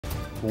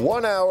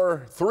1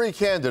 hour, 3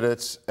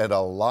 candidates, and a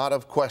lot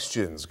of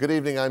questions. Good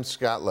evening, I'm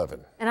Scott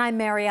Levin. And I'm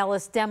Mary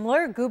Alice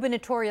Demler.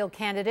 Gubernatorial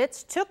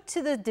candidates took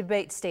to the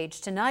debate stage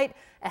tonight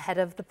ahead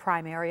of the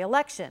primary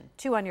election.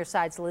 2 on Your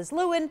Side's Liz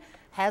Lewin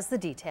has the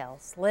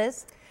details.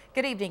 Liz?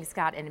 Good evening,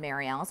 Scott and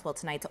Mary Alice. Well,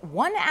 tonight's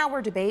 1 hour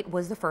debate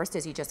was the first,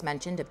 as you just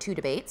mentioned, of 2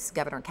 debates.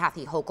 Governor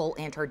Kathy Hochul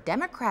and her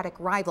Democratic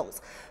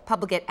rivals,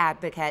 public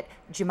advocate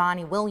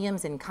Jumaane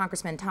Williams and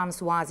Congressman Tom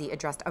Suozzi,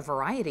 addressed a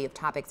variety of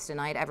topics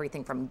tonight,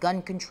 everything from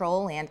gun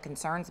control and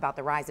concerns about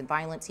the rise in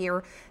violence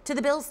here to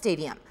the Bills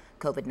Stadium,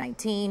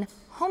 COVID-19,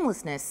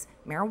 homelessness,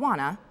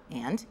 marijuana,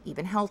 and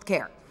even health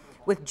care.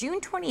 With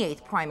June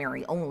 28th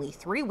primary only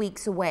 3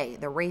 weeks away,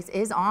 the race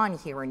is on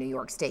here in New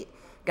York State.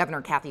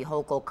 Governor Kathy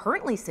Hochul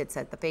currently sits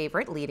at the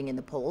favorite, leading in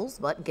the polls,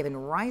 but given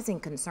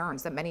rising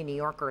concerns that many New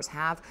Yorkers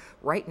have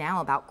right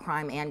now about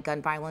crime and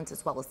gun violence,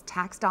 as well as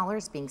tax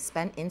dollars being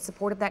spent in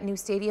support of that new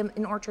stadium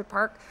in Orchard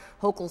Park,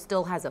 Hochul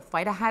still has a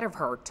fight ahead of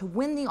her to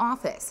win the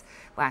office.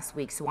 Last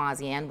week,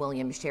 Suozzi and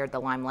Williams shared the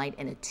limelight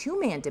in a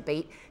 2-man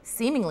debate,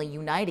 seemingly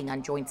uniting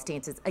on joint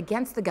stances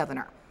against the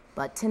governor.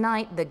 But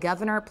tonight, the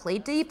governor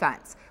played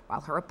defense,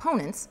 while her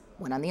opponents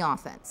went on the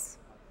offense.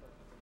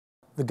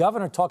 The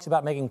governor talks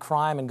about making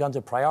crime and guns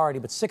a priority,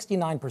 but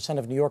 69%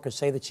 of New Yorkers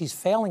say that she's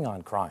failing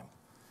on crime.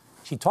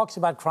 She talks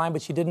about crime,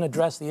 but she didn't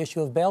address the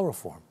issue of bail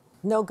reform.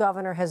 No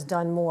governor has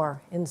done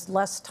more in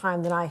less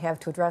time than I have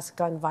to address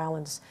gun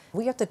violence.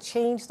 We have to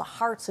change the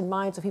hearts and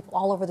minds of people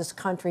all over this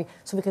country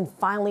so we can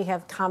finally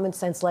have common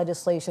sense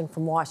legislation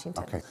from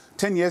Washington. Okay.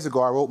 10 years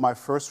ago, I wrote my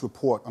first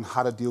report on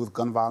how to deal with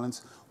gun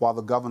violence while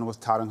the governor was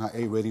touting her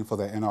A rating for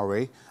the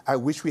NRA. I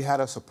wish we had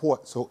her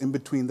support, so in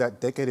between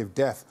that decade of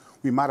death,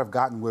 we might have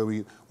gotten where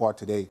we are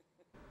today.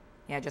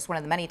 Yeah, just one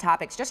of the many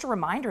topics. Just a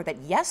reminder that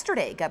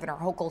yesterday, Governor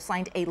Hochul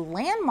signed a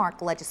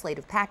landmark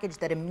legislative package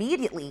that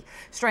immediately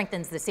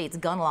strengthens the state's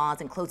gun laws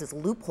and closes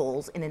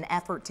loopholes in an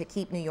effort to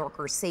keep New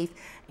Yorkers safe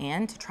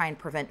and to try and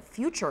prevent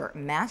future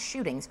mass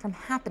shootings from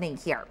happening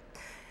here.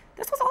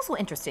 This was also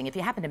interesting. If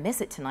you happen to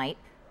miss it tonight,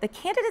 the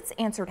candidates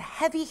answered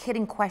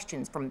heavy-hitting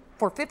questions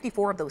for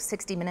 54 of those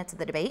 60 minutes of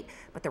the debate,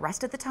 but the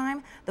rest of the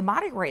time, the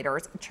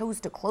moderators chose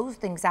to close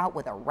things out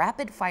with a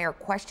rapid-fire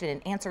question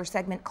and answer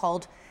segment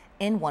called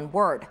In One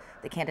Word.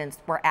 The candidates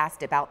were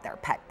asked about their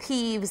pet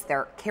peeves,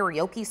 their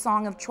karaoke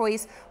song of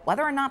choice,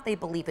 whether or not they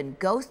believe in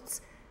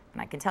ghosts,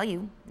 and I can tell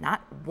you,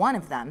 not one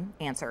of them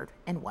answered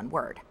in one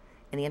word.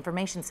 In the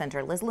Information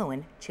Center, Liz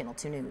Lewin, Channel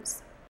 2 News.